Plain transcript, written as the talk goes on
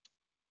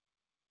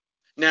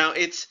Now,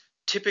 it's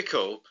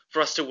typical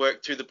for us to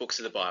work through the books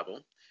of the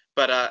Bible,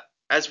 but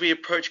as we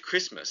approach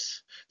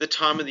Christmas, the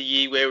time of the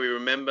year where we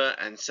remember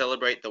and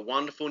celebrate the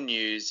wonderful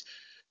news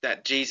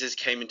that Jesus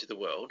came into the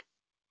world,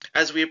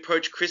 as we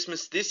approach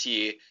Christmas this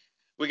year,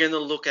 we're going to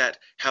look at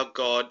how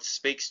God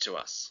speaks to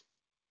us,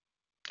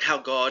 how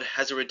God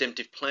has a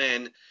redemptive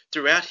plan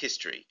throughout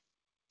history,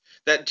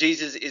 that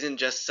Jesus isn't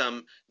just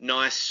some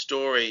nice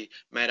story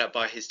made up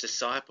by his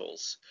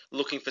disciples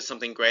looking for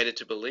something greater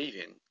to believe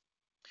in,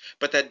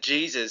 but that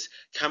Jesus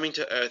coming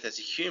to earth as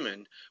a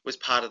human was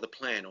part of the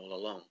plan all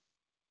along,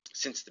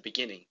 since the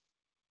beginning.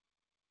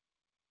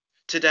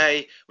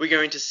 Today, we're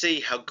going to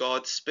see how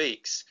God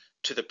speaks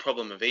to the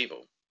problem of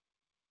evil.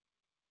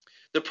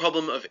 The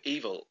problem of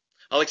evil.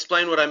 I'll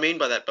explain what I mean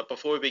by that, but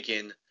before we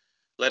begin,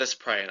 let us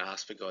pray and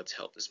ask for God's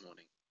help this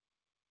morning.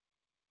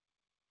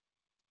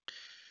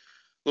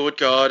 Lord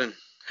God and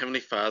Heavenly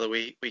Father,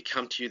 we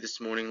come to you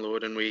this morning,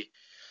 Lord, and we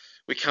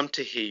come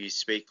to hear you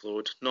speak,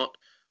 Lord. Not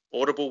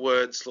audible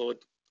words, Lord,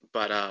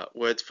 but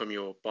words from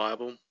your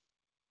Bible,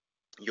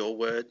 your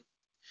word.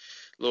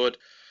 Lord,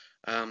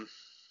 um,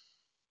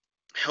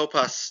 help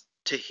us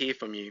to hear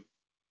from you,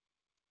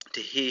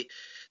 to hear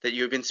that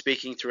you have been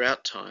speaking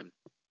throughout time.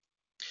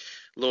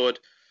 Lord,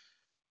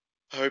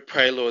 I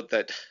pray, Lord,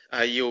 that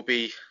you'll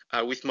be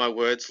with my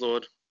words,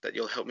 Lord, that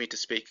you'll help me to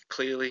speak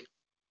clearly,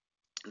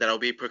 that I'll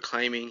be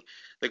proclaiming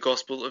the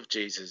gospel of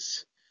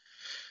Jesus.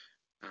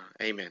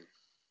 Amen.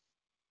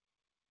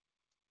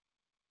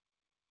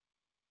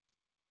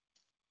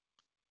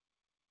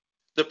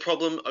 The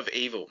problem of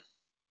evil.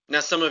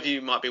 Now, some of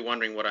you might be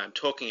wondering what I'm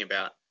talking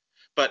about,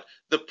 but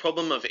the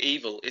problem of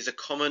evil is a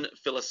common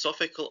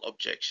philosophical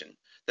objection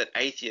that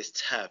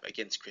atheists have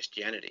against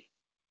Christianity.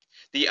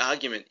 The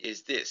argument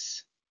is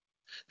this,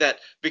 that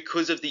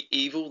because of the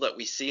evil that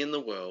we see in the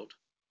world,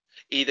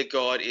 either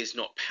God is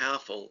not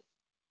powerful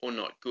or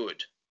not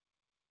good.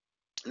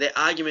 Their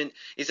argument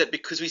is that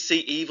because we see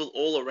evil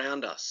all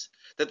around us,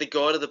 that the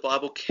God of the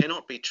Bible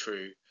cannot be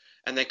true,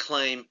 and their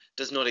claim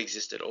does not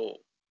exist at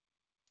all.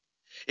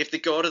 If the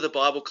God of the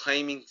Bible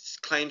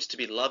claims to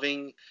be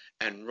loving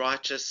and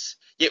righteous,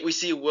 yet we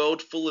see a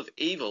world full of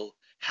evil,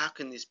 how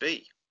can this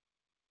be?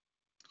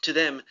 To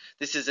them,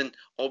 this is an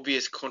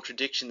obvious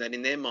contradiction that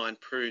in their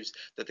mind proves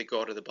that the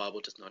God of the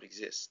Bible does not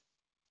exist.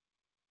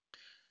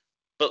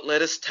 But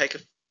let us take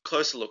a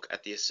closer look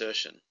at the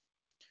assertion,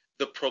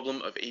 the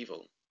problem of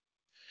evil.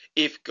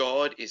 If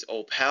God is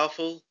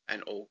all-powerful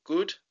and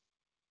all-good,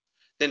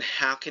 then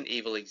how can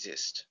evil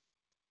exist?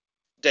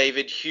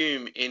 David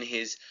Hume, in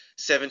his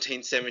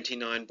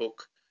 1779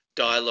 book,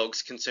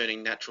 Dialogues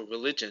Concerning Natural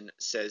Religion,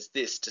 says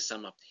this to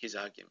sum up his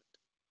argument.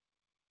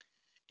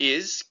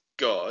 Is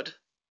God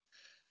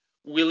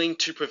willing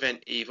to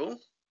prevent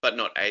evil, but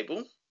not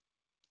able?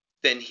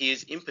 Then he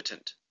is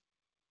impotent.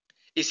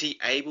 Is he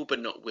able but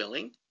not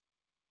willing?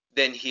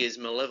 Then he is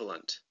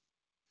malevolent.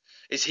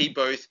 Is he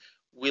both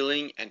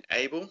willing and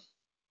able?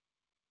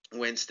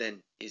 Whence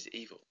then is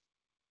evil?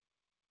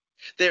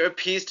 There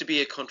appears to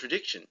be a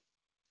contradiction.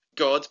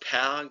 God's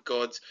power,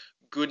 God's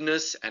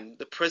goodness, and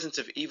the presence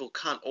of evil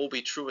can't all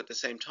be true at the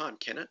same time,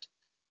 can it?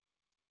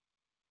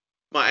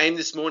 My aim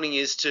this morning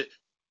is to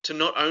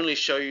not only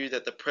show you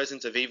that the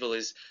presence of evil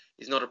is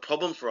not a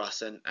problem for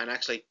us and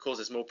actually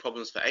causes more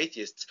problems for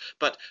atheists,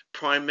 but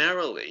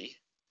primarily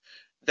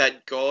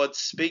that God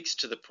speaks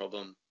to the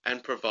problem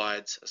and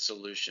provides a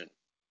solution.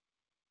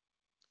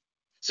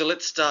 So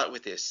let's start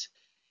with this.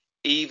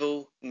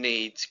 Evil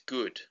needs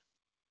good.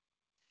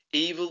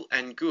 Evil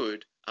and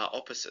good are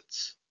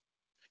opposites.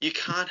 You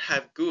can't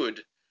have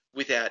good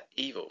without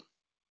evil.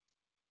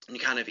 And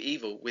you can't have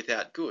evil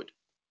without good.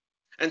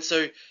 And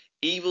so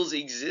evil's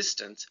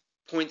existence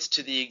points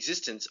to the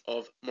existence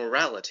of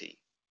morality,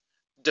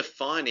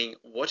 defining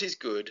what is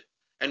good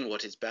and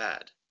what is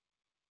bad.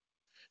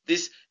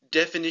 This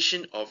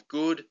definition of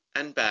good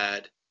and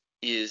bad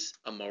is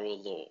a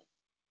moral law.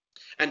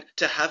 And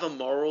to have a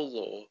moral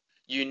law,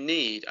 you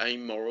need a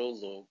moral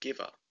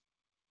lawgiver.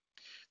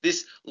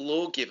 This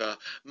lawgiver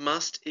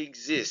must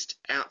exist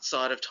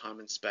outside of time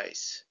and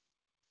space.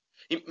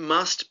 It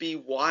must be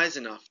wise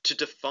enough to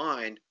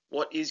define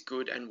what is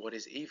good and what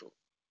is evil,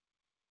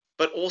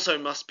 but also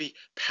must be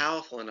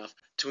powerful enough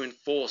to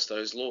enforce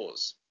those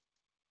laws.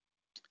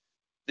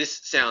 This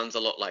sounds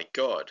a lot like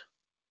God.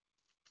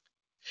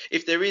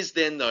 If there is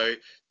then, though,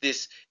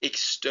 this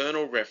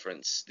external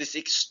reference, this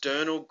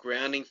external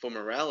grounding for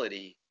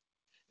morality,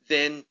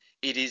 then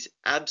it is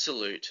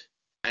absolute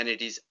and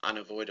it is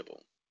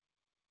unavoidable.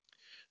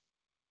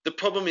 The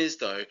problem is,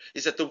 though,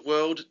 is that the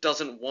world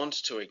doesn't want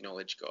to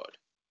acknowledge God.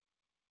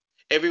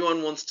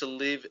 Everyone wants to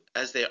live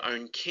as their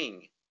own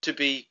king, to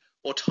be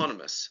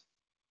autonomous,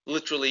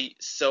 literally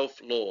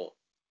self-law,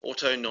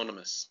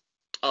 autonomous,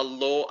 a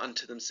law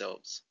unto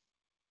themselves,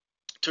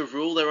 to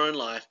rule their own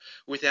life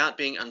without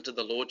being under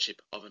the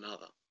lordship of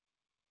another.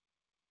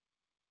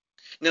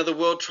 Now, the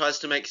world tries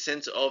to make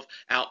sense of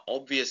our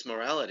obvious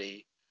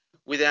morality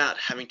without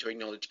having to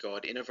acknowledge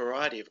God in a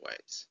variety of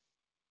ways.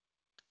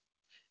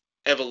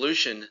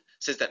 Evolution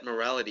says that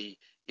morality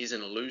is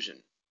an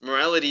illusion.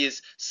 Morality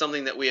is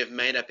something that we have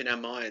made up in our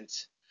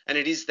minds, and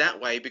it is that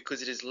way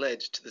because it has led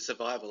to the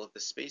survival of the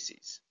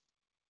species.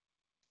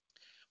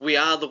 We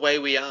are the way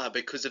we are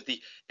because of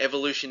the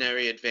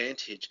evolutionary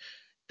advantage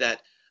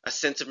that a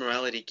sense of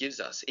morality gives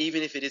us,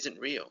 even if it isn't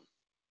real.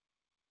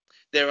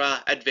 There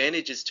are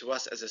advantages to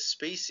us as a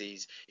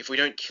species if we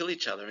don't kill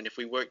each other and if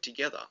we work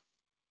together.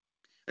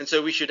 And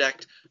so we should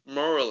act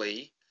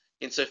morally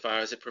insofar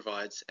as it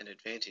provides an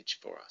advantage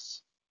for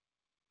us.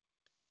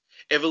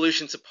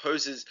 Evolution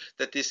supposes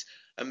that this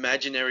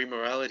imaginary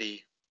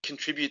morality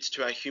contributes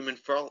to our human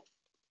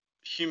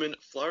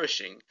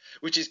flourishing,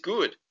 which is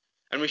good,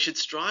 and we should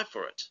strive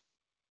for it.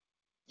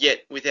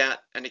 Yet, without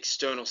an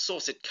external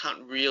source, it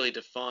can't really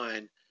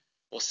define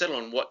or settle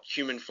on what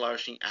human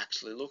flourishing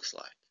actually looks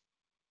like.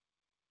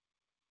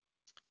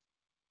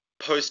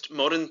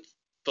 Postmodern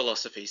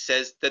philosophy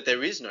says that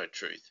there is no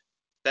truth,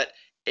 that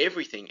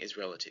everything is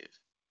relative.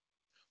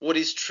 What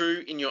is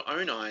true in your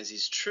own eyes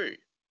is true.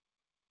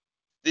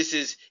 This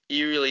is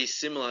eerily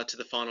similar to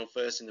the final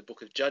verse in the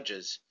book of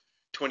Judges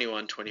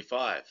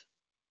 21:25.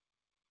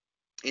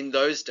 In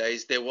those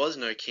days there was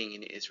no king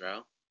in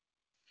Israel.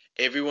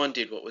 Everyone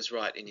did what was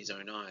right in his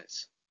own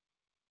eyes.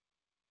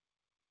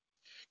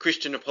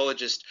 Christian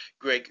apologist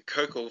Greg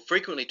Koukl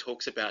frequently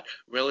talks about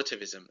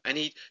relativism, and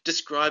he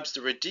describes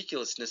the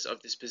ridiculousness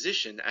of this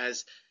position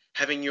as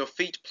having your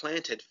feet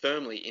planted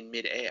firmly in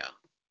mid-air.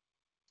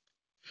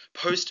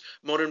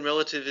 Postmodern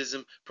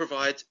relativism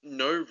provides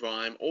no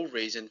rhyme or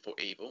reason for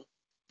evil.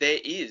 There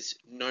is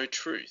no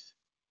truth,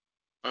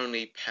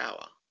 only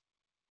power.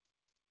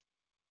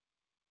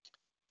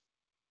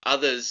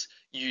 Others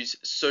use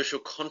social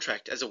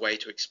contract as a way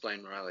to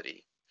explain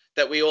morality,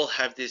 that we all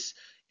have this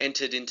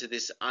entered into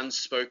this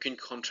unspoken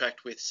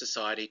contract with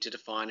society to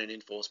define and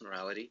enforce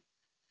morality.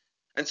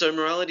 And so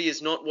morality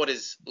is not what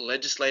is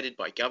legislated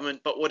by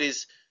government, but what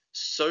is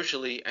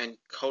socially and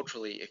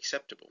culturally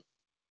acceptable.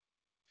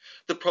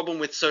 The problem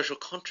with social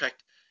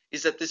contract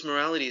is that this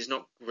morality is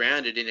not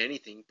grounded in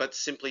anything but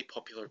simply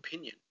popular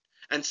opinion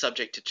and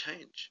subject to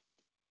change.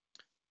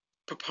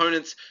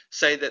 Proponents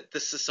say that the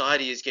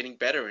society is getting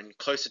better and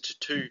closer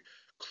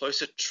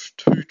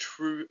to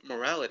true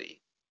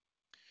morality,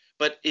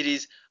 but it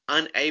is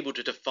unable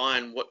to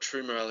define what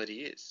true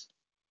morality is.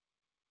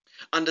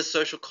 Under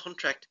social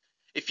contract,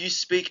 if you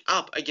speak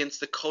up against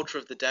the culture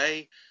of the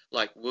day,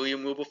 like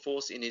William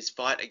Wilberforce in his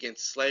fight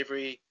against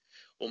slavery,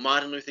 or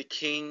Martin Luther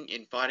King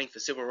in fighting for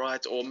civil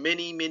rights, or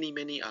many, many,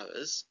 many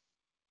others,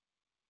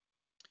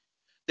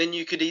 then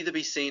you could either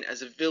be seen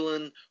as a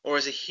villain or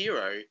as a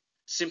hero,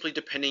 simply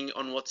depending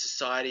on what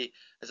society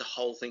as a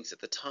whole thinks at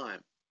the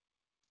time.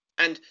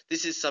 And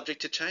this is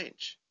subject to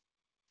change.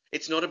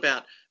 It's not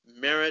about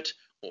merit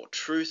or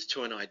truth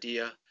to an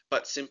idea,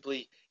 but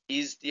simply,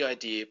 is the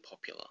idea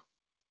popular?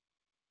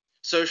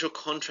 Social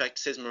contract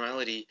says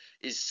morality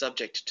is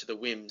subject to the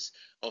whims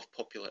of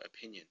popular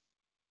opinion.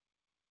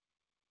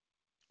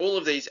 All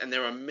of these, and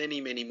there are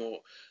many, many more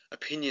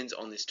opinions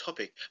on this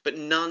topic, but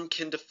none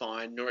can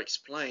define nor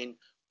explain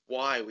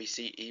why we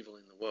see evil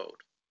in the world.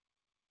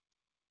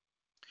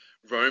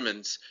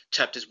 Romans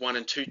chapters 1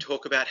 and 2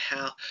 talk about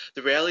how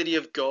the reality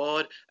of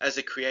God as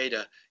a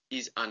creator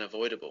is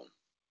unavoidable.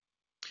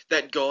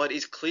 That God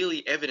is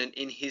clearly evident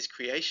in his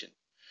creation.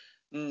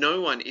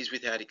 No one is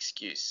without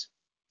excuse.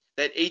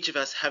 That each of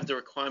us have the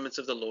requirements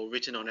of the law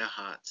written on our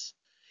hearts,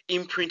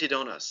 imprinted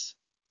on us.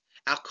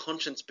 Our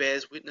conscience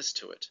bears witness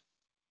to it.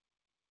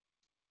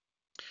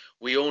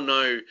 We all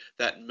know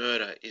that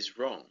murder is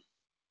wrong.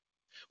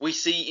 We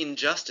see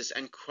injustice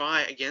and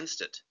cry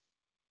against it.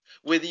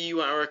 Whether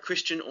you are a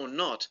Christian or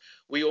not,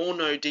 we all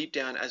know deep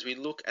down as we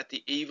look at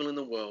the evil in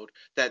the world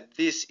that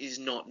this is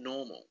not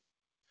normal.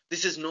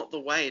 This is not the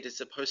way it is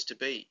supposed to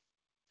be.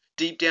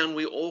 Deep down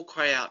we all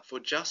cry out for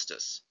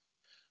justice,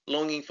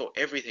 longing for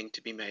everything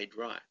to be made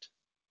right.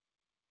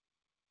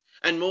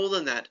 And more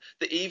than that,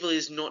 the evil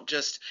is not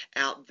just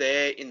out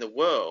there in the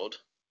world.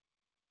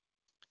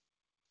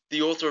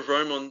 The author of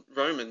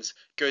Romans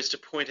goes to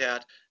point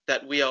out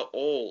that we are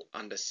all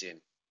under sin,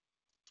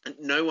 and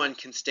no one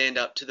can stand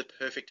up to the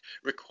perfect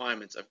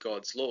requirements of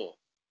God's law.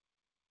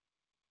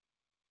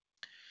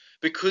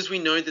 Because we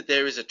know that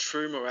there is a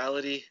true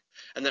morality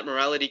and that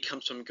morality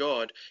comes from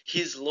God,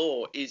 his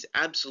law is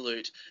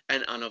absolute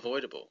and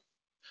unavoidable.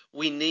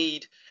 We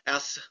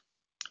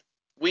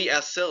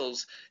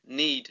ourselves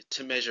need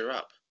to measure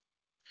up,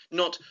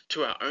 not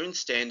to our own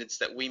standards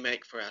that we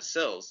make for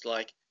ourselves,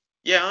 like,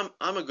 yeah,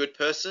 I'm a good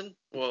person,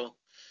 well,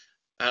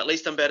 at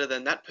least I'm better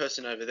than that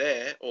person over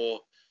there,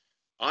 or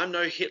I'm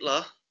no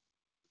Hitler.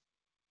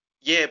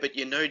 Yeah, but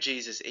you're no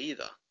Jesus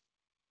either.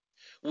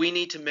 We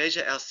need to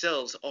measure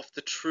ourselves off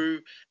the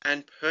true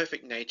and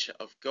perfect nature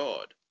of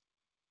God,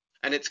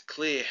 and it's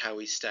clear how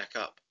we stack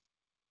up.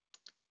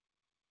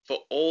 For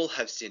all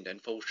have sinned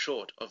and fall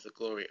short of the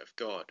glory of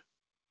God.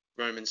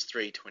 Romans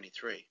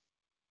 3:23.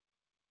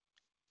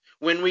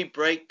 When we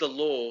break the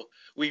law,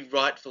 we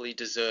rightfully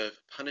deserve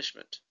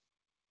punishment.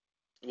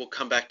 We'll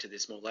come back to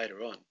this more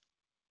later on.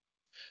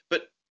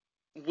 But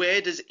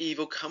where does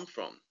evil come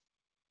from?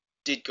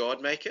 Did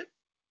God make it?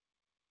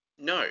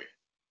 No.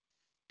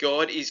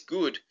 God is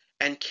good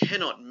and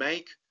cannot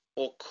make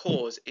or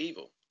cause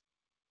evil.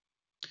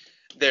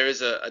 There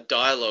is a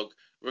dialogue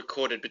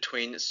recorded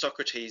between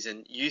Socrates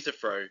and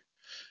Euthyphro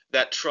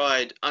that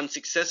tried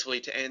unsuccessfully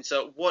to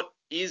answer what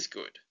is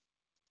good.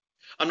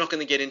 I'm not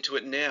going to get into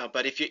it now,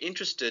 but if you're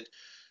interested,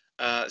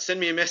 send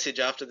me a message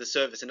after the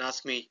service and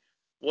ask me,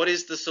 what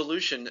is the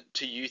solution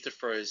to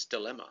Euthyphro's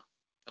dilemma?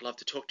 I'd love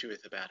to talk to you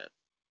about it.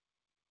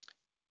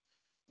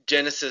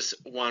 Genesis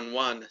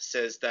 1:1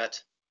 says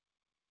that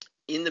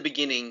in the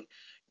beginning,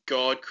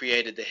 God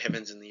created the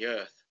heavens and the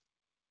earth.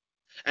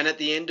 And at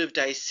the end of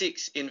day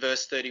 6, in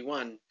verse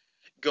 31,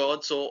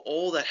 God saw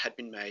all that had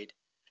been made,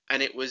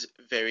 and it was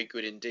very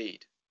good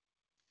indeed.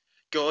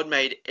 God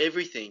made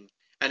everything,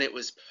 and it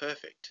was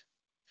perfect.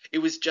 It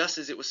was just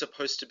as it was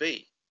supposed to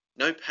be.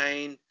 No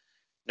pain,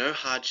 no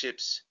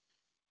hardships,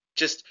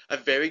 just a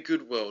very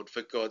good world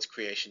for God's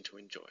creation to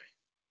enjoy.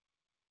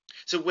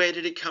 So where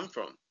did it come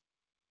from?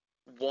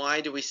 Why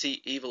do we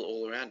see evil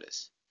all around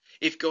us?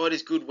 If God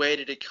is good, where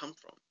did it come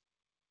from?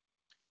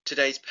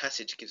 Today's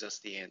passage gives us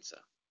the answer.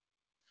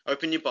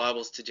 Open your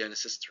Bibles to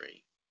Genesis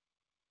 3.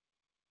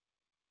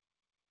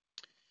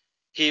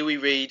 Here we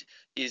read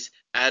is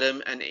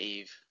Adam and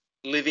Eve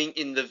living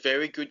in the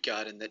very good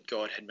garden that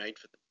God had made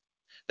for them.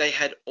 They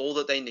had all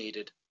that they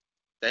needed.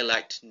 They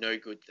lacked no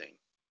good thing.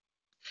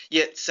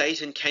 Yet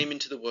Satan came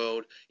into the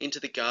world, into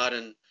the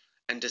garden,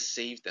 and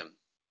deceived them.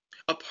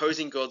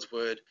 Opposing God's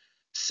word,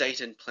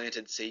 Satan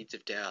planted seeds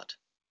of doubt.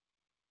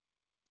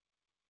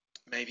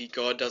 Maybe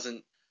God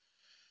isn't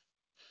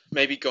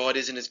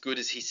as good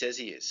as he says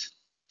he is.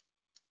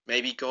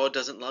 Maybe God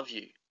doesn't love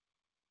you.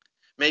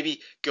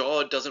 Maybe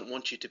God doesn't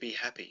want you to be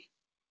happy.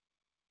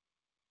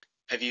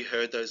 Have you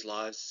heard those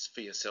lies for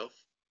yourself?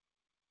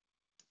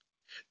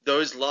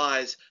 Those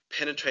lies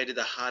penetrated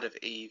the heart of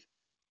Eve,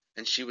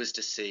 and she was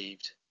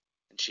deceived,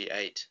 and she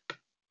ate.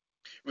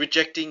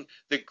 Rejecting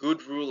the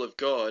good rule of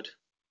God,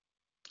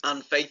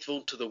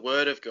 unfaithful to the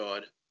word of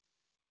God,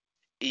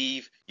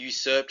 Eve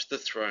usurped the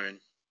throne,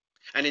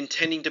 and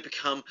intending to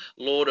become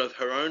Lord of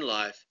her own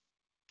life,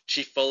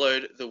 she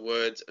followed the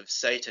words of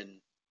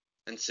Satan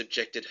and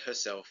subjected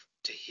herself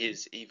to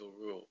his evil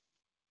rule.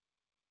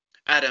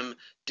 Adam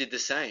did the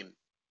same.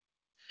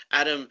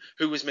 Adam,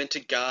 who was meant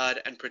to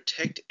guard and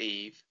protect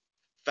Eve,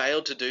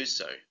 failed to do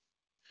so,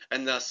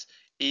 and thus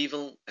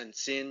evil and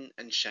sin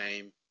and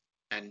shame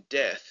and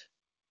death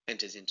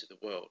enters into the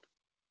world.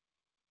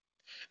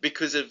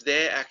 Because of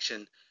their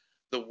action,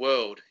 the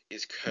world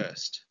is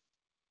cursed.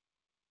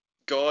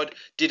 God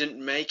didn't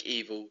make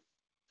evil,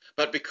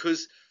 but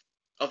because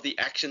of the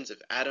actions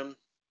of Adam,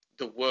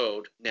 the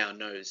world now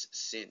knows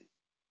sin.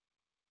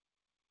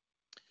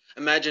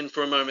 Imagine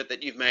for a moment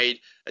that you've made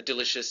a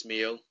delicious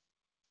meal.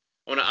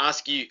 I want to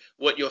ask you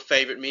what your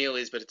favorite meal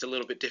is, but it's a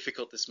little bit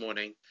difficult this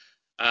morning.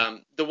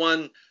 The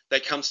one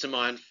that comes to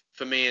mind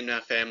for me and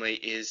our family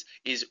is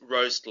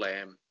roast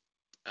lamb.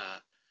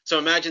 So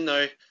imagine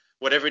though,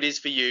 whatever it is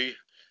for you,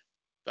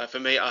 but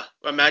for me,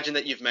 imagine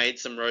that you've made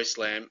some roast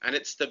lamb and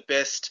it's the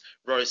best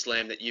roast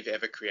lamb that you've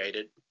ever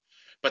created,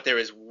 but there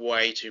is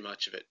way too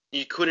much of it.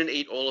 You couldn't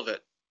eat all of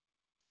it.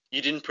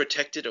 You didn't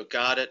protect it or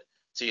guard it,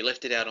 so you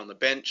left it out on the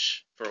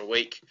bench for a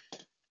week,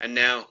 and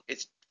now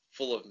it's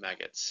full of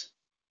maggots.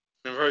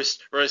 And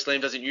roast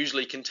lamb doesn't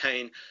usually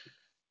contain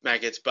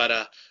maggots,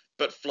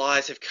 but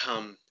flies have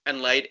come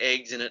and laid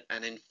eggs in it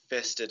and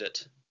infested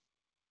it.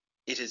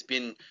 It has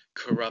been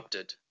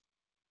corrupted.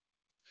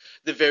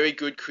 The very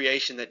good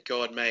creation that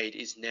God made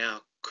is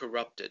now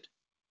corrupted,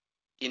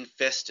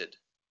 infested,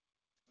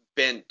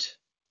 bent,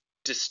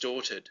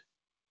 distorted,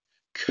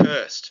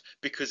 cursed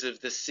because of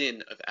the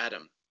sin of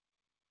Adam.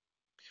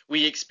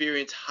 We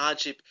experience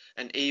hardship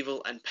and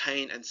evil and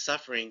pain and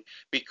suffering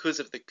because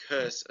of the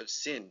curse of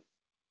sin.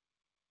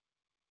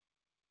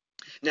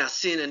 Now,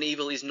 sin and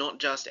evil is not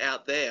just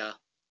out there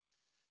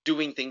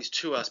doing things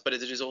to us, but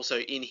it is also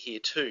in here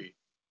too.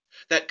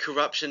 That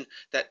corruption,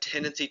 that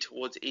tendency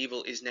towards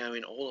evil is now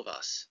in all of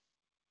us.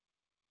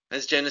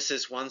 As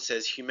Genesis 1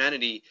 says,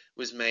 humanity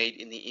was made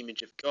in the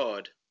image of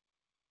God,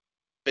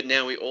 but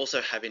now we also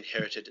have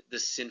inherited the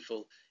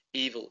sinful,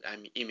 evil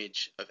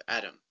image of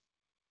Adam.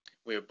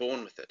 We are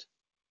born with it.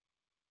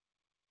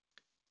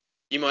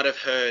 You might have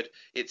heard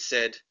it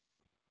said,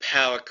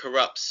 power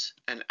corrupts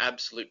and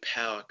absolute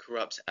power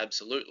corrupts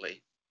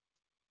absolutely.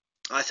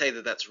 I say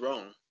that that's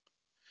wrong.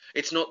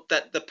 It's not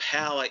that the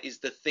power is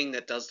the thing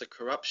that does the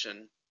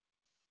corruption.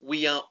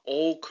 We are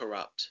all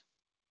corrupt.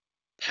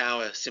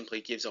 Power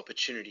simply gives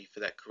opportunity for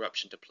that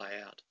corruption to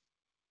play out.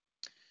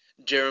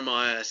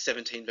 Jeremiah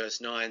 17 verse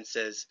 9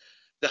 says,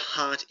 the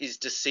heart is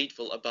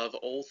deceitful above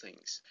all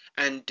things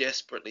and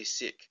desperately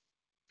sick.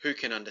 Who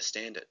can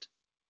understand it?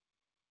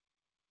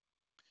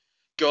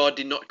 God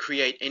did not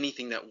create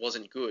anything that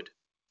wasn't good.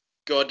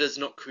 God does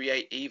not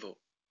create evil.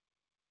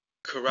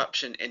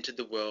 Corruption entered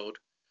the world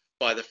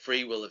by the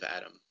free will of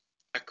Adam,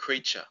 a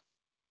creature.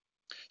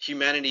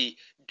 Humanity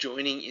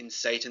joining in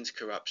Satan's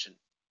corruption.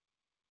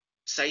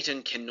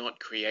 Satan cannot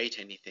create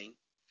anything.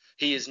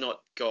 He is not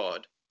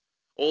God.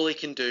 All he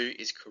can do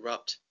is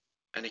corrupt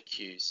and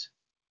accuse.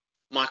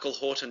 Michael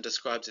Horton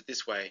describes it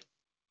this way: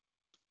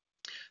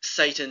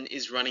 Satan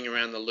is running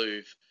around the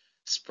Louvre,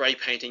 spray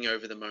painting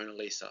over the Mona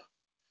Lisa,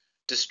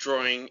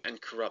 destroying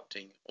and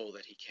corrupting all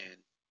that he can.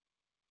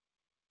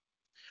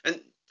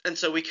 And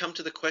so we come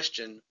to the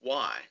question,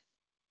 why?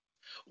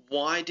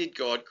 Why did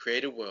God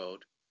create a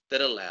world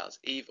that allows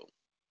evil?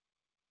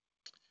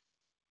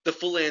 The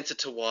full answer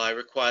to why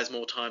requires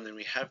more time than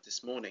we have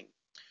this morning,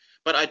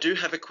 but I do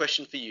have a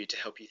question for you to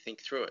help you think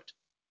through it.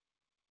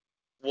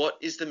 What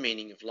is the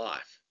meaning of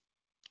life?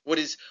 What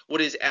is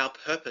our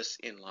purpose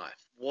in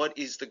life? What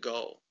is the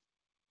goal?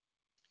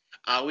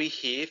 Are we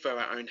here for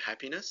our own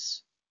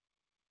happiness?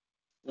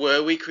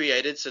 Were we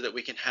created so that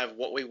we can have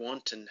what we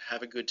want and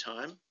have a good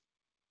time?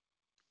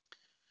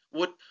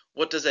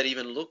 What does that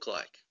even look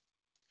like?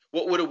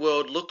 What would a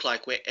world look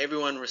like where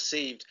everyone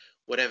received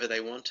whatever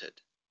they wanted?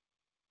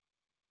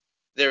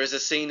 There is a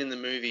scene in the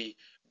movie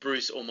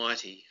Bruce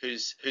Almighty.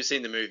 Who's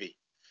seen the movie?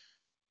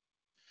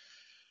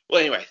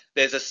 Well, anyway,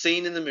 there's a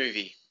scene in the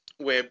movie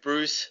where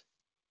Bruce,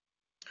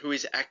 who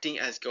is acting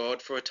as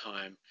God for a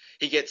time,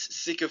 he gets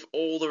sick of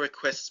all the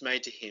requests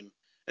made to him,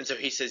 and so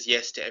he says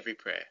yes to every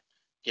prayer.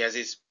 He has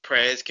his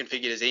prayers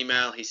configured as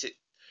email. He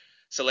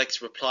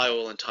selects reply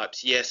all and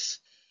types yes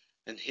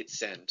and hits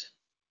send.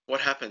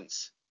 What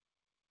happens?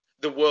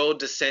 The world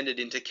descended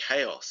into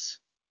chaos.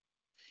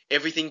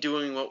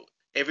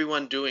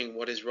 Everyone doing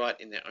what is right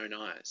in their own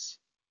eyes.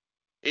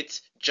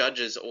 It's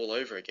Judges all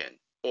over again,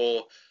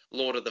 or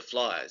Lord of the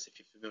Flies, if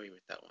you're familiar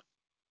with that one.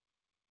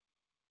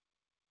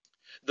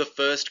 The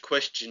first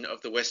question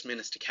of the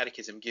Westminster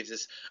Catechism gives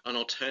us an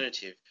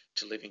alternative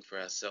to living for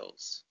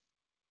ourselves.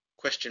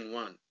 Question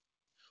 1.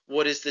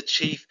 What is the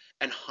chief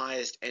and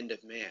highest end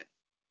of man?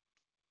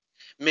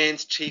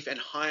 Man's chief and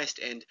highest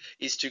end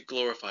is to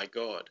glorify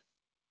God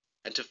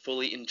and to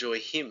fully enjoy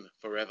Him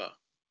forever.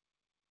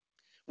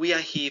 We are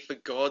here for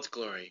God's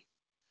glory,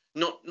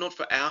 not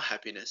for our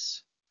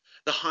happiness.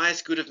 The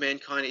highest good of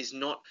mankind is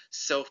not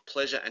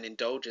self-pleasure and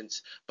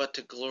indulgence, but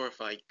to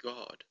glorify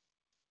God.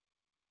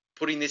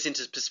 Putting this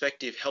into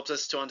perspective helps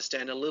us to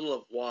understand a little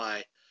of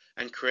why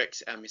and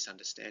corrects our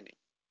misunderstanding.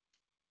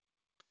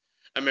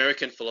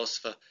 American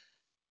philosopher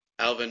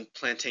Alvin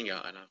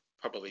Plantinga, and I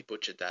probably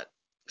butchered that,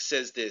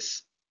 says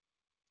this: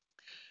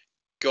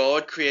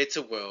 God creates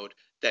a world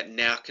that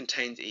now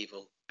contains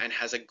evil and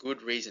has a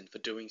good reason for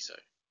doing so.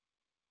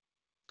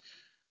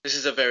 This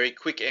is a very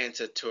quick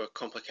answer to a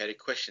complicated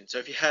question. So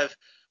if you have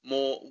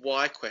more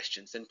why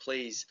questions, then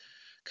please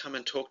come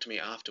and talk to me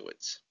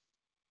afterwards.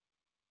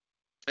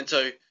 And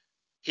so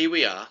here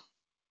we are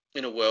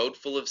in a world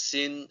full of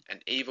sin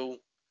and evil.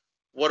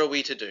 What are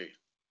we to do?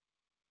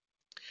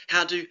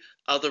 How do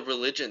other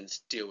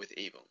religions deal with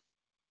evil?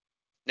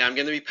 Now I'm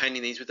going to be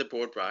painting these with a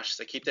broad brush,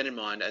 so keep that in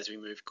mind as we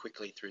move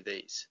quickly through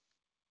these.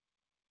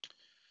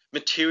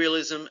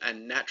 Materialism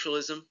and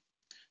naturalism.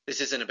 This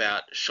isn't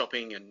about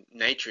shopping and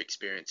nature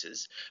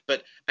experiences,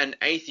 but an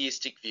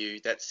atheistic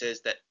view that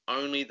says that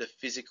only the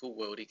physical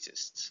world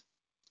exists.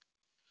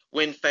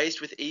 When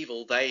faced with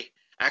evil, they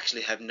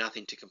actually have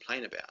nothing to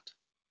complain about.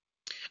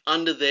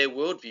 Under their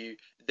worldview,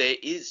 there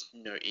is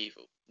no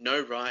evil, no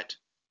right,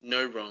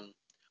 no wrong,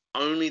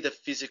 only the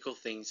physical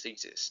things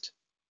exist.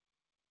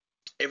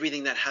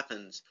 Everything that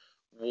happens,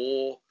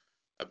 war,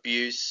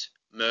 abuse,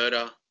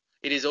 murder,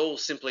 it is all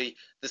simply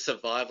the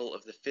survival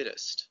of the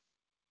fittest.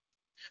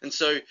 And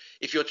so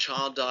if your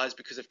child dies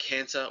because of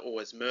cancer or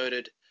was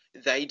murdered,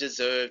 they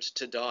deserved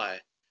to die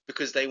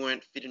because they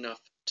weren't fit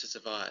enough to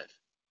survive.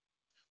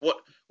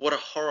 What a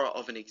horror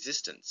of an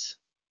existence.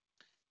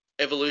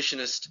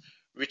 Evolutionist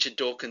Richard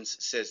Dawkins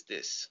says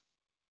this: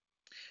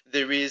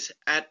 there is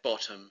at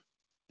bottom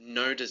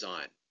no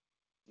design,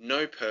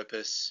 no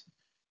purpose,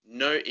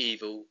 no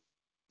evil,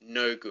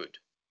 no good,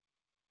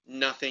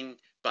 nothing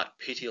but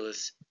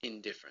pitiless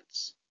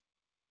indifference.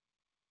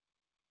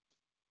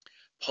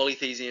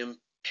 Polytheism,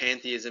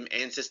 pantheism,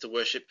 ancestor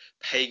worship,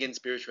 pagan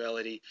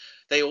spirituality,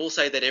 they all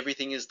say that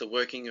everything is the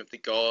working of the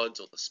gods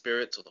or the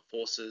spirits or the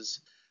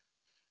forces.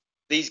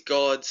 These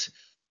gods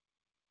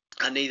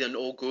are neither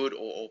all good or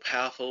all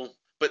powerful,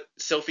 but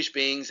selfish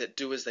beings that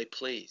do as they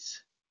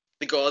please.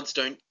 The gods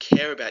don't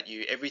care about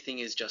you. Everything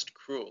is just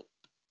cruel.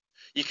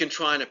 You can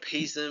try and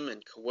appease them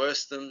and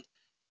coerce them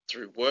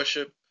through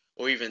worship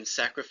or even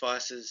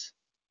sacrifices.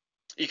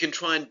 You can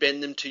try and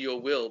bend them to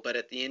your will, but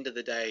at the end of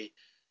the day,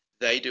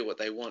 they do what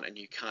they want and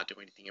you can't do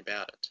anything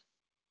about it.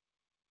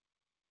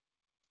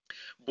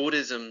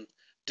 Buddhism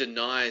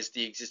denies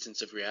the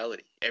existence of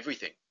reality,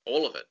 everything,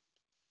 all of it.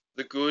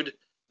 The good,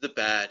 the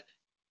bad,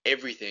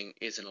 everything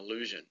is an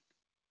illusion.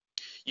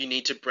 You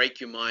need to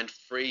break your mind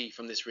free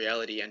from this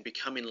reality and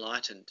become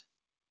enlightened.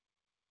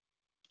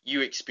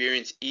 You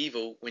experience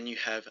evil when you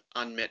have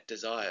unmet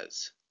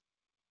desires.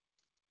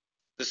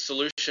 The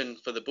solution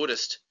for the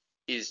Buddhist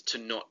is to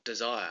not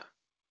desire.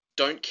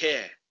 Don't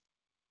care.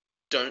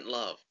 Don't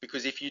love,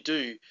 because if you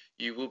do,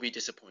 you will be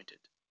disappointed.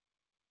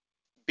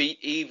 Beat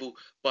evil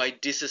by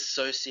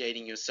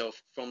disassociating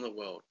yourself from the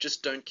world.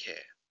 Just don't care.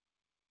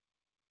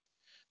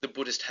 The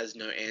Buddhist has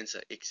no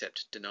answer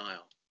except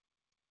denial.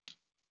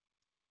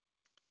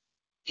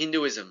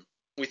 Hinduism.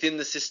 Within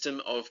the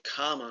system of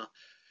karma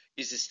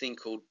is this thing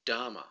called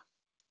dharma.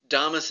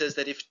 Dharma says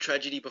that if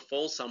tragedy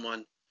befalls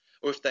someone,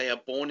 or if they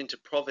are born into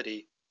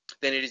poverty,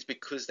 then it is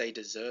because they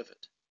deserve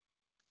it.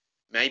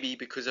 Maybe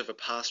because of a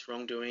past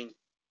wrongdoing,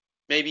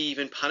 maybe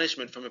even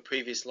punishment from a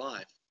previous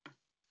life.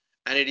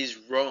 And it is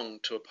wrong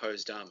to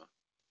oppose dharma.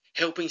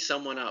 Helping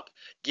someone up,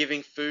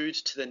 giving food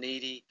to the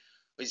needy,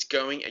 is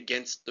going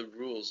against the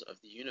rules of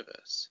the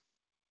universe.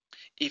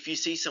 If you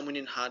see someone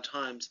in hard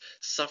times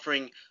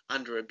suffering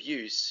under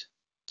abuse,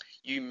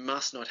 you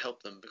must not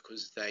help them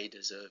because they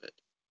deserve it.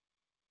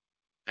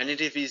 And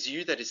if it is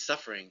you that is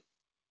suffering,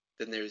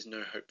 then there is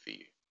no hope for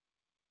you.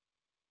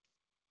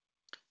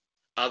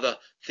 Other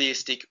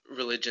theistic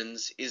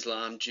religions,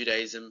 Islam,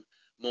 Judaism,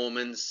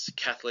 Mormons,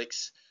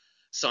 Catholics,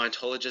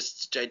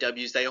 Scientologists,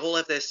 JWs, they all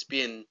have their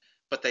spin,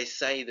 but they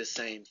say the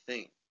same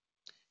thing.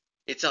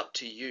 It's up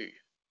to you.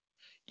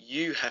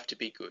 You have to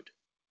be good.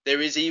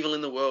 There is evil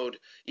in the world.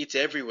 It's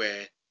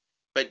everywhere,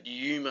 but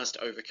you must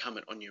overcome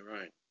it on your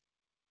own.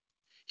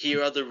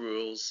 Here are the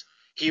rules.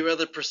 Here are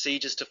the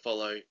procedures to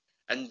follow.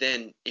 And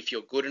then, if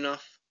you're good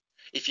enough,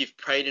 if you've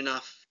prayed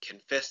enough,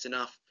 confessed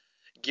enough,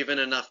 given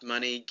enough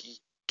money,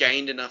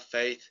 gained enough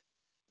faith,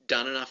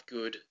 done enough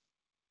good,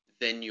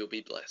 then you'll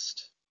be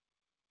blessed.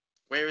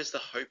 Where is the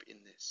hope in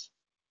this?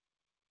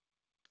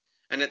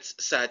 And it's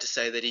sad to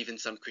say that even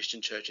some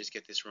Christian churches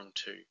get this wrong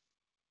too.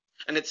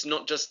 And it's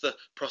not just the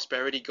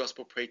prosperity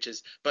gospel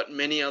preachers, but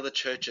many other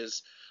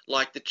churches,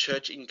 like the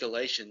church in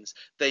Galatians,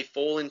 they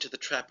fall into the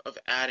trap of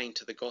adding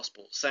to the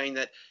gospel, saying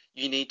that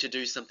you need to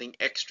do something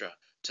extra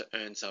to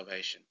earn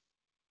salvation.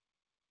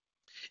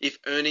 If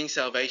earning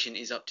salvation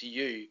is up to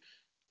you,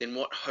 then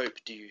what hope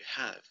do you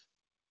have?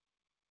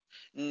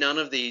 None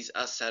of these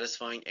are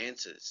satisfying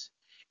answers.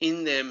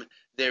 In them,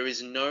 there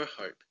is no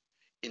hope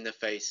in the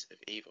face of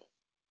evil.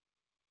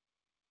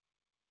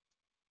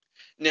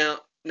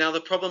 Now,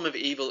 the problem of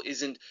evil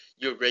isn't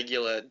your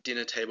regular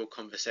dinner table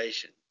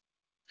conversation,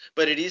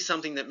 but it is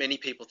something that many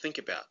people think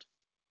about.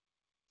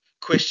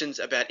 Questions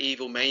about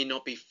evil may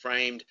not be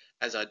framed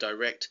as a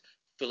direct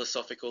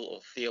philosophical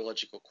or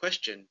theological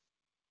question,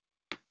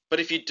 but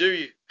if you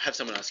do have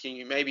someone asking,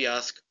 you maybe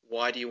ask,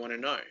 why do you want to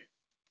know?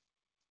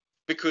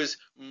 Because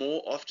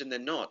more often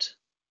than not,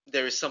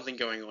 there is something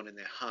going on in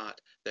their heart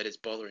that is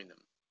bothering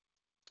them.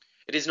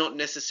 It is not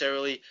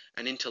necessarily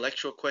an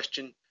intellectual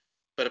question,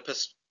 but a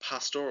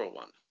pastoral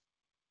one.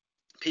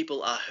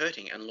 People are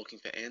hurting and looking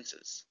for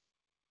answers.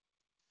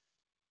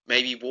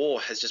 Maybe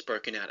war has just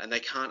broken out and they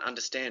can't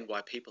understand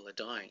why people are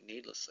dying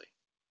needlessly.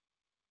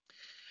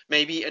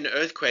 Maybe an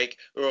earthquake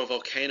or a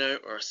volcano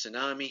or a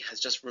tsunami has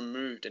just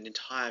removed an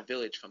entire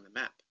village from the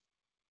map.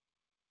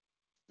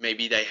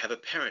 Maybe they have a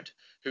parent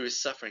who is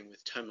suffering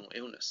with terminal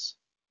illness.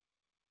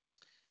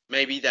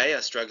 Maybe they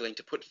are struggling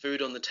to put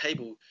food on the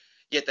table,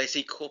 yet they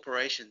see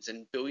corporations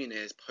and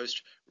billionaires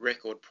post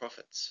record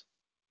profits.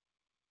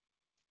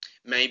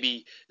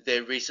 Maybe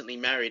they're recently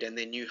married and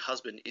their new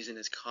husband isn't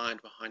as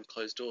kind behind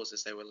closed doors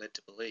as they were led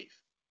to believe.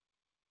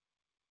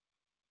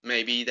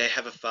 Maybe they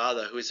have a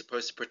father who is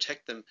supposed to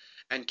protect them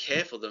and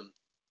care for them,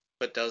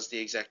 but does the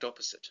exact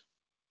opposite.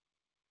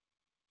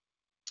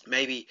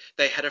 Maybe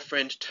they had a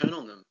friend turn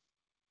on them,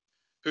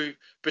 who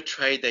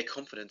betrayed their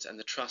confidence and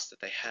the trust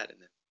that they had in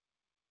them.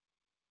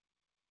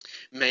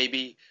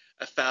 Maybe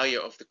a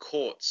failure of the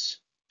courts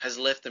has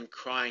left them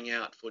crying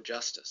out for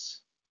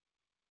justice.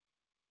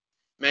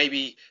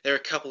 Maybe they're a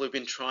couple who've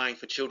been trying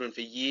for children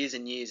for years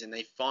and years and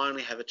they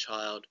finally have a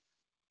child,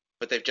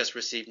 but they've just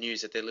received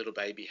news that their little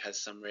baby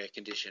has some rare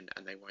condition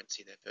and they won't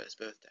see their first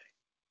birthday.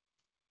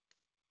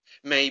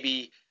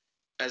 Maybe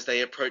as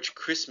they approach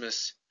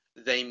Christmas,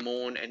 they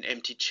mourn an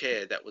empty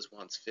chair that was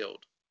once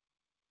filled.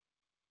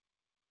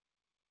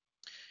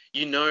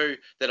 You know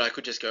that I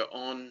could just go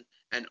on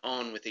and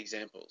on with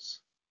examples.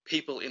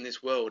 People in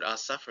this world are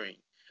suffering,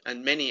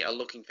 and many are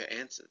looking for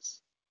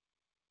answers.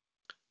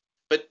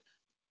 But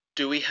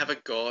do we have a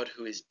God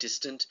who is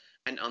distant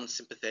and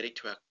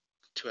unsympathetic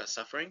to our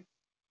suffering?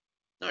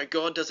 No,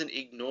 God doesn't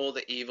ignore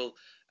the evil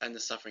and the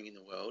suffering in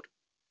the world.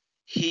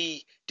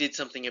 He did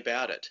something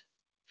about it.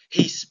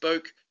 He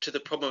spoke to the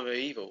problem of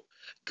evil.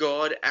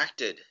 God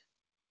acted.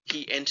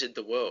 He entered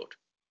the world.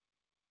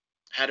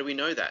 How do we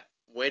know that?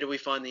 Where do we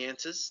find the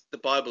answers? The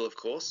Bible, of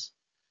course.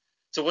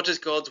 So what does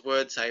God's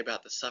word say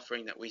about the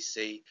suffering that we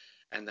see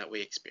and that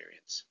we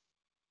experience?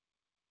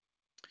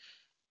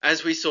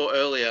 As we saw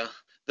earlier,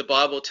 the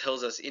Bible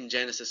tells us in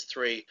Genesis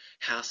 3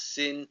 how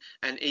sin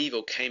and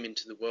evil came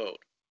into the world.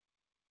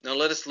 Now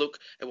let us look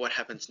at what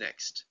happens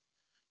next.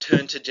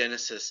 Turn to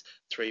Genesis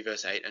 3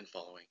 verse 8 and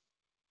following.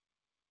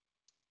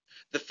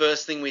 The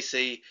first thing we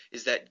see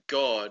is that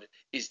God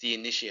is the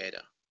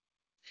initiator.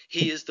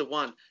 He is the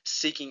one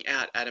seeking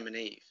out Adam and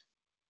Eve.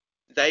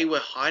 They were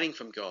hiding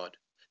from God.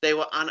 They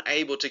were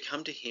unable to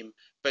come to him,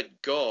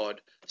 but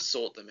God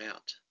sought them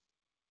out.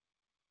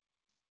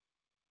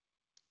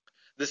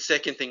 The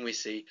second thing we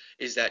see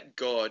is that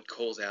God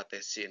calls out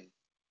their sin.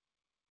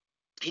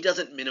 He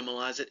doesn't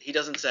minimize it. He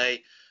doesn't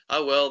say,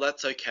 oh, well,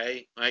 that's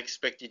okay. I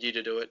expected you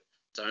to do it.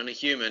 It's only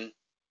human.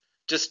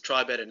 Just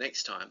try better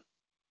next time.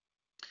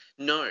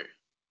 No,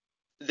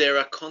 there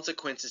are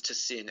consequences to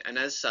sin, and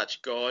as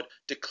such, God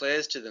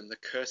declares to them the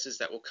curses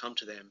that will come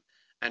to them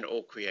and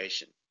all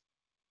creation.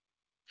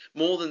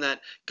 More than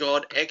that,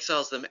 God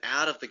exiles them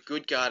out of the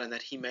good garden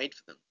that He made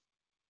for them.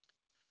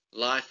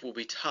 Life will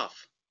be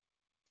tough,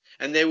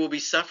 and there will be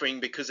suffering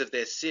because of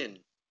their sin,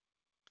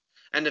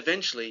 and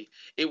eventually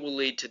it will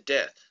lead to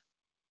death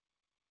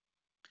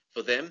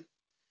for them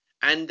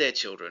and their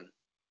children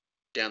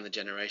down the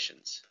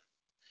generations.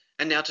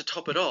 And now to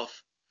top it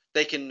off,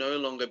 they can no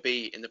longer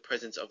be in the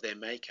presence of their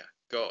Maker,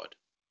 God.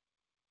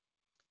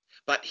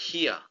 But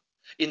here,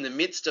 in the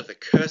midst of the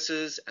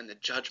curses and the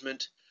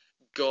judgment,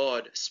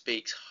 God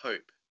speaks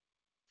hope.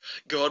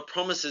 God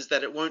promises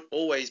that it won't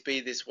always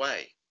be this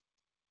way.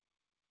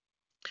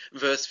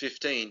 Verse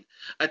 15,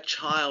 a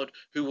child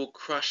who will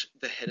crush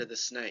the head of the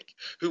snake,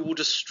 who will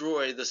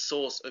destroy the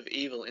source of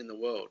evil in the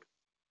world.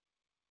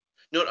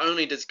 Not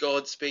only does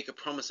God speak a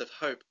promise of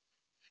hope,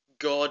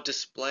 God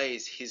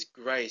displays His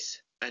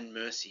grace and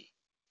mercy.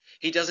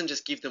 He doesn't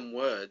just give them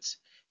words,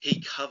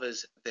 He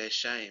covers their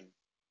shame.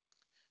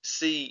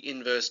 See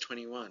in verse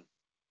 21.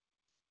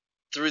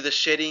 Through the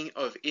shedding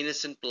of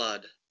innocent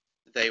blood,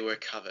 they were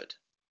covered.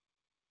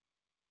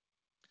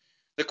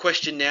 The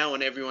question now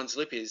on everyone's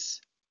lips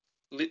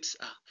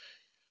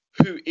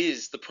are, who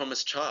is the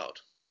promised child?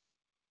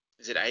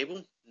 Is it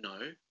Abel? No.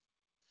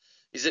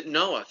 Is it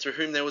Noah, through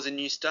whom there was a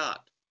new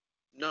start?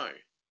 No.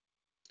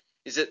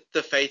 Is it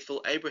the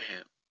faithful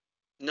Abraham?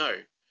 No.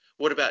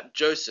 What about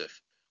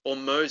Joseph, or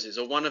Moses,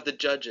 or one of the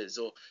judges,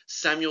 or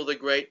Samuel the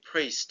great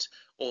priest,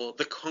 or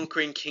the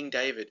conquering King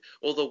David,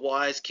 or the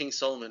wise King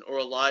Solomon, or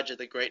Elijah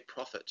the great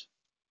prophet?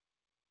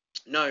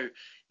 No,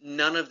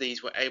 none of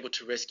these were able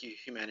to rescue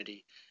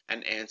humanity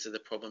and answer the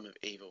problem of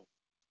evil.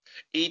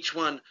 Each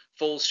one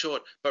falls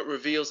short, but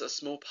reveals a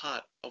small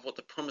part of what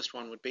the promised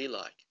one would be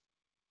like.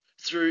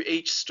 Through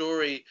each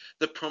story,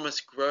 the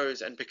promise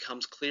grows and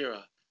becomes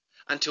clearer,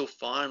 until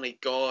finally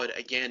God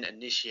again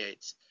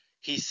initiates.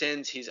 He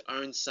sends His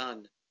own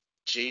Son,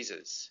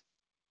 Jesus.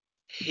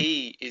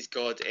 He is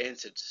God's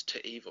answer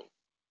to evil.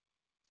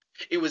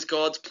 It was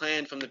God's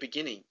plan from the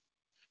beginning.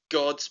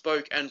 God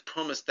spoke and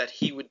promised that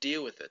He would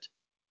deal with it.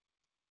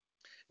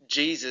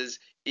 Jesus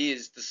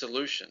is the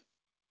solution.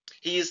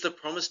 He is the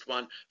promised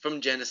one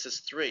from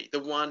Genesis 3, the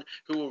one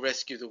who will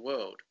rescue the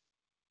world.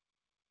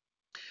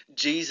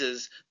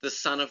 Jesus, the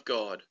Son of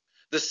God,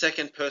 the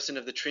second person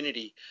of the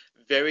Trinity,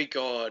 very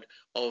God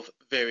of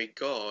very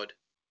God,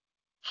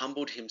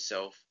 humbled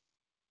Himself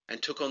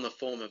and took on the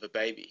form of a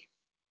baby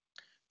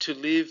to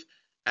live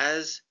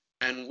as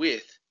and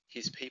with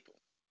His people.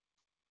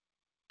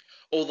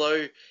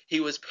 Although He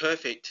was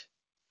perfect,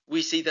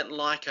 we see that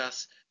like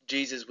us,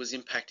 Jesus was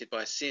impacted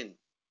by sin.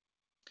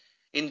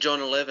 In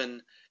John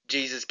 11,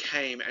 Jesus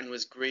came and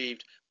was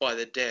grieved by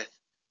the death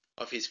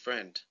of His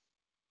friend.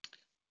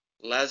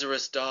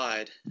 Lazarus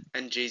died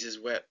and Jesus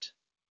wept.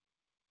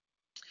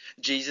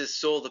 Jesus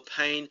saw the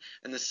pain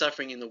and the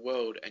suffering in the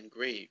world and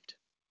grieved.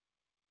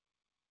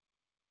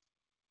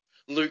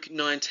 Luke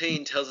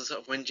 19 tells us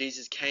of when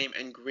Jesus came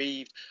and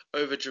grieved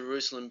over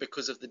Jerusalem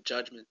because of the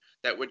judgment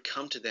that would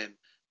come to them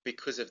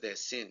because of their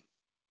sin.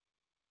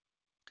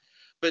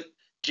 But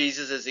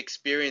Jesus'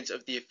 experience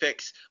of the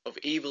effects of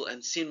evil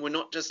and sin were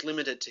not just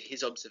limited to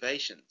His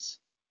observations.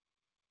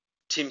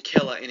 Tim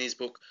Keller, in his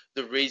book,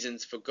 The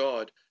Reasons for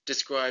God,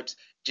 describes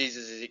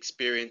Jesus'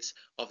 experience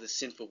of the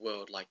sinful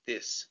world like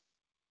this.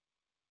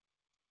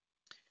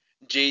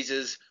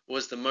 Jesus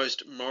was the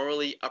most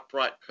morally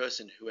upright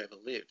person who ever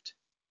lived,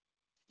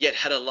 yet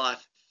had a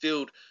life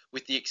filled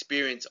with the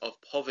experience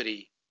of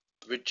poverty,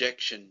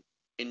 rejection,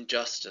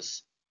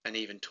 injustice, and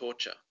even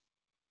torture.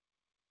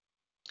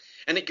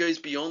 And it goes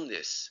beyond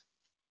this.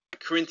 2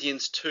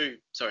 Corinthians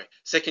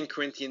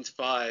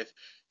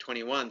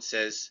 5:21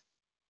 says,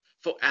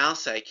 for our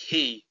sake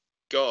He,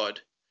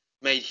 God,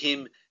 made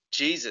Him,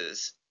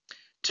 Jesus,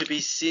 to be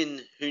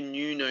sin who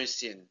knew no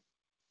sin,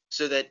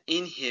 so that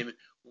in Him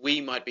we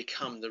might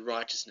become the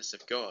righteousness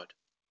of God.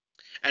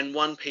 And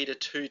 1 Peter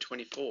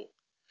 2:24,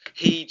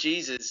 He,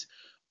 Jesus,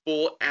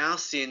 bore our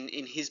sin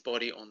in His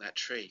body on that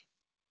tree,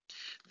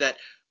 that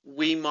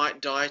we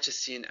might die to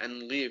sin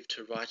and live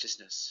to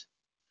righteousness.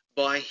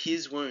 By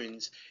His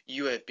wounds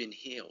you have been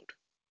healed.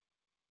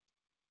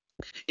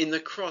 In the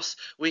cross,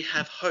 we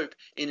have hope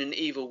in an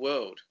evil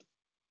world.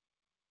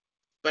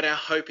 But our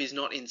hope is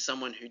not in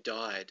someone who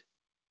died.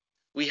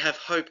 We have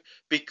hope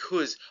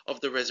because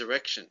of the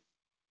resurrection.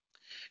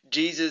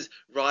 Jesus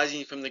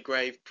rising from the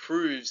grave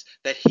proves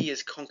that He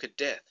has conquered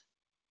death.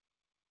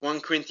 1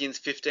 Corinthians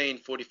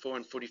 15:44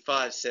 and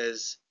 45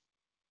 says,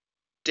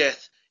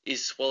 death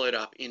is swallowed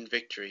up in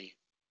victory.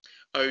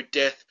 O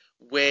death,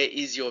 where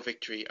is your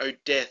victory? O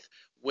death,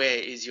 where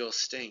is your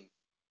sting?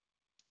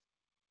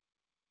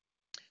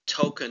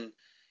 Tolkien,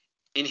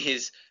 in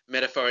his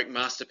metaphoric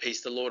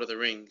masterpiece, The Lord of the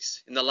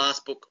Rings, in the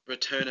last book,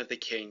 Return of the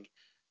King,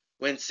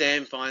 when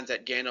Sam finds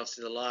that Gandalf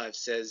is alive,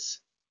 says,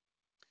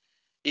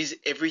 is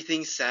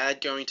everything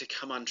sad going to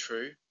come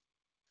untrue?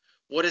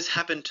 What has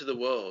happened to the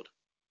world?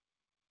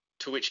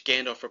 To which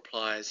Gandalf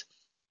replies,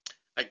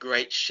 a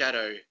great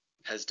shadow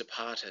has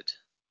departed.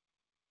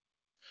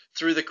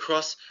 Through the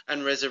cross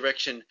and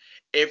resurrection,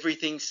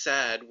 everything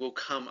sad will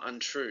come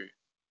untrue.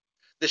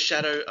 The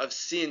shadow of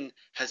sin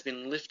has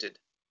been lifted,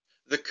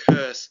 the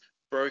curse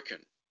broken.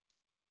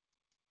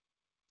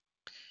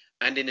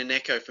 And in an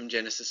echo from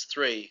Genesis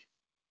 3,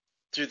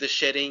 through the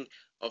shedding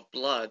of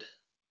blood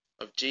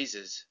of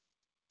Jesus,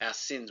 our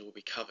sins will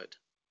be covered.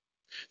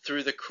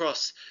 Through the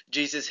cross,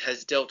 Jesus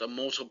has dealt a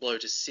mortal blow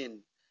to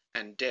sin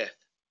and death.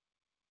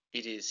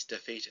 It is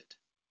defeated.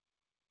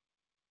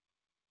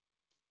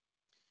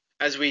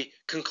 As we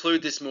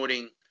conclude this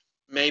morning,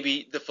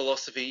 maybe the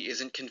philosophy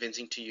isn't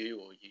convincing to you,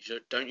 or you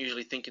don't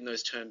usually think in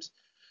those terms,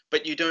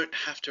 but you don't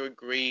have to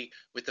agree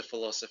with the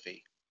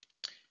philosophy.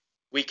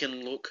 We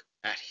can look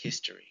at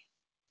history,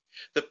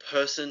 the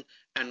person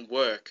and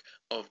work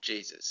of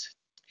Jesus.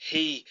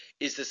 He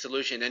is the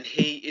solution, and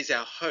he is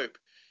our hope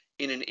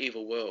in an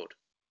evil world.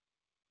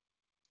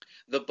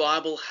 The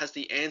Bible has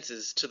the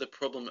answers to the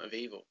problem of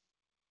evil.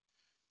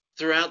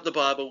 Throughout the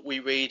Bible, we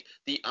read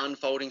the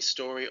unfolding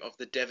story of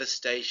the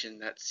devastation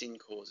that sin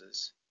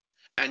causes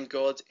and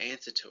God's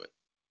answer to it.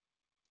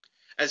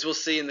 As we'll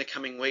see in the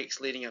coming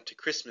weeks leading up to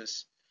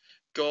Christmas,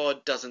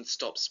 God doesn't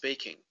stop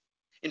speaking.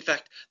 In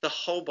fact, the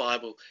whole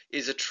Bible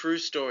is a true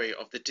story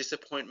of the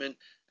disappointment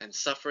and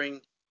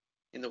suffering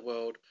in the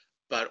world,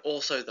 but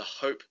also the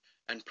hope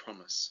and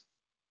promise.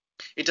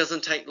 It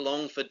doesn't take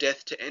long for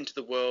death to enter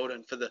the world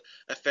and for the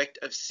effect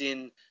of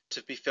sin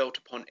to be felt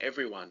upon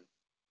everyone.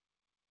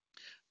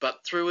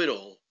 But through it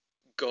all,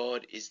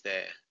 God is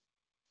there,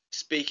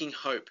 speaking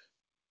hope,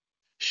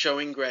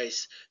 showing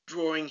grace,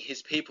 drawing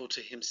his people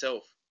to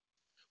himself,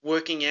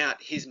 working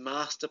out his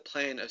master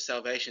plan of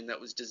salvation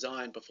that was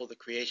designed before the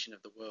creation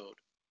of the world.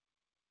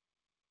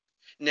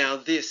 Now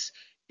this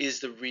is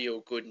the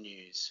real good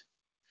news.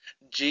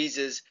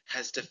 Jesus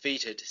has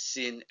defeated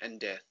sin and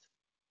death.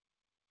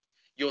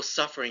 Your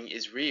suffering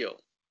is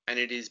real and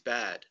it is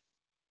bad,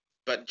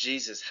 but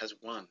Jesus has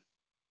won.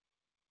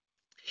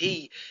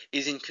 He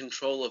is in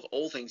control of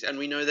all things, and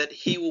we know that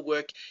he will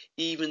work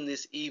even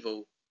this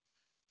evil,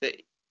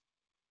 the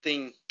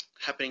thing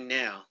happening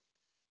now,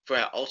 for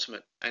our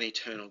ultimate and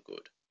eternal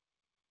good.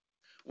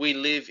 We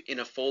live in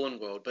a fallen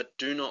world, but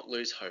do not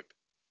lose hope,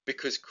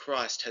 because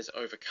Christ has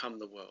overcome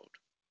the world.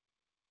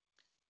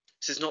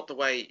 This is not the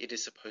way it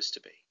is supposed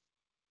to be.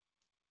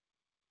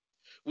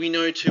 We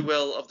know too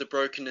well of the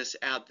brokenness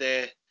out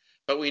there,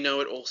 but we know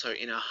it also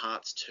in our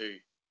hearts too.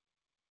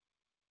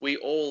 We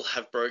all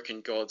have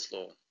broken God's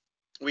law.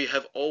 We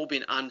have all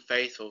been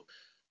unfaithful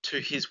to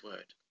his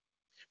word.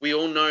 We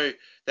all know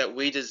that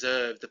we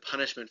deserve the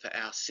punishment for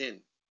our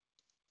sin,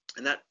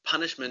 and that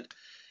punishment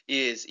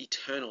is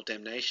eternal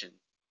damnation.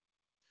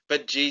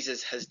 But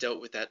Jesus has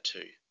dealt with that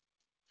too.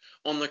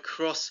 On the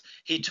cross,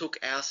 he took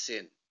our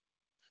sin,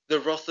 the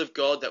wrath of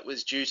God that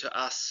was due to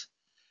us.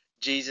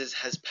 Jesus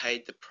has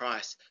paid the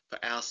price for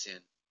our sin.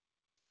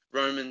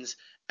 Romans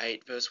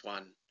 8 verse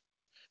 1.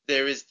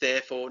 There is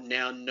therefore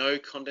now no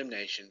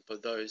condemnation for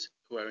those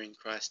who are in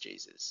Christ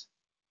Jesus.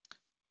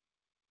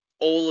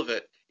 All of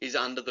it is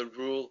under the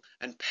rule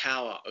and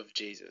power of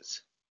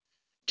Jesus.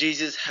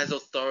 Jesus has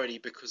authority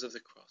because of the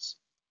cross.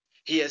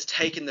 He has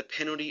taken the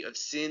penalty of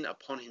sin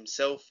upon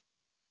himself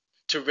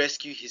to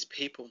rescue his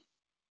people.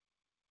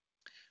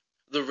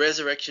 The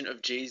resurrection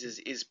of Jesus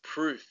is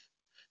proof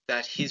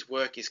that his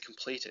work is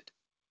completed.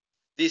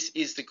 This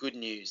is the good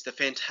news, the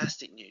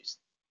fantastic news,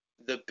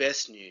 the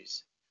best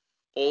news.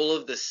 All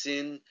of the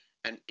sin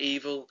and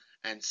evil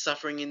and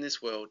suffering in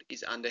this world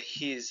is under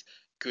his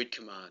good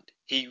command.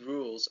 He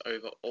rules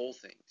over all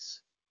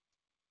things.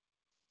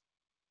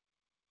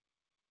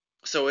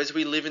 So as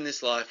we live in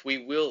this life, we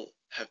will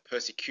have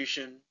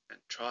persecution and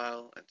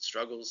trial and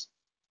struggles.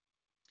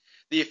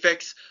 The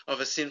effects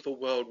of a sinful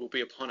world will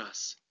be upon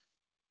us,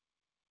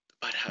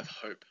 but have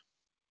hope.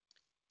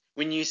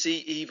 When you see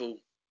evil,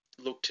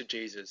 look to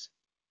Jesus.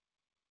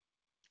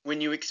 When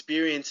you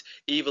experience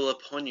evil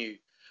upon you,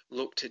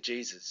 look to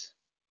Jesus.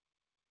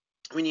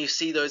 When you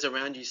see those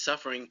around you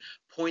suffering,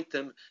 point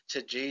them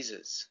to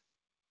Jesus.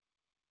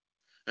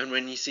 And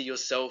when you see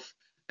yourself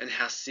and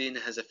how sin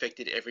has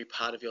affected every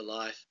part of your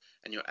life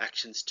and your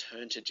actions,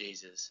 turn to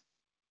Jesus.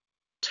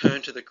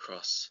 Turn to the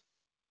cross.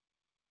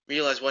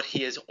 Realize what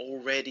he has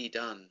already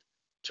done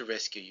to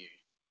rescue you.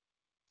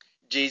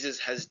 Jesus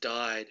has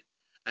died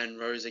and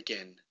rose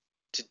again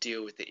to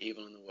deal with the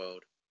evil in the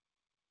world.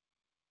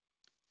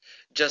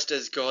 Just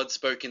as God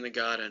spoke in the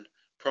garden,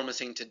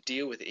 promising to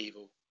deal with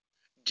evil,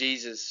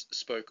 Jesus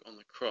spoke on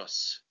the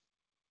cross.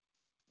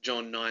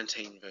 John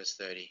 19 verse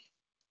 30.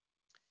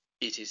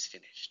 It is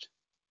finished.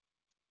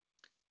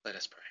 Let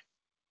us pray.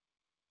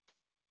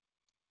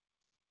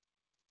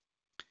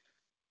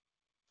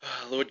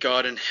 Lord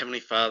God and Heavenly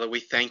Father, we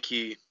thank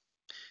you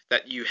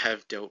that you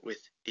have dealt with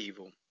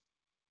evil.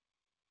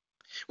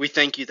 We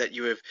thank you that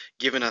you have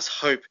given us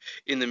hope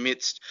in the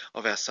midst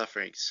of our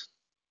sufferings.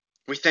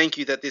 We thank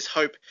you that this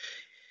hope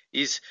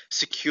is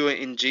secure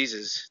in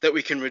Jesus, that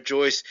we can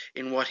rejoice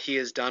in what he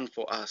has done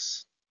for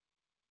us.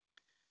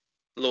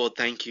 Lord,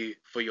 thank you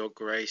for your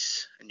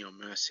grace and your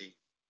mercy.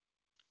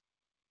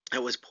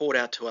 that was poured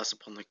out to us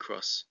upon the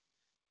cross.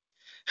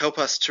 Help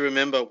us to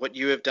remember what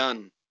you have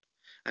done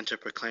and to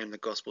proclaim the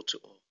gospel to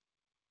all.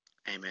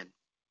 Amen.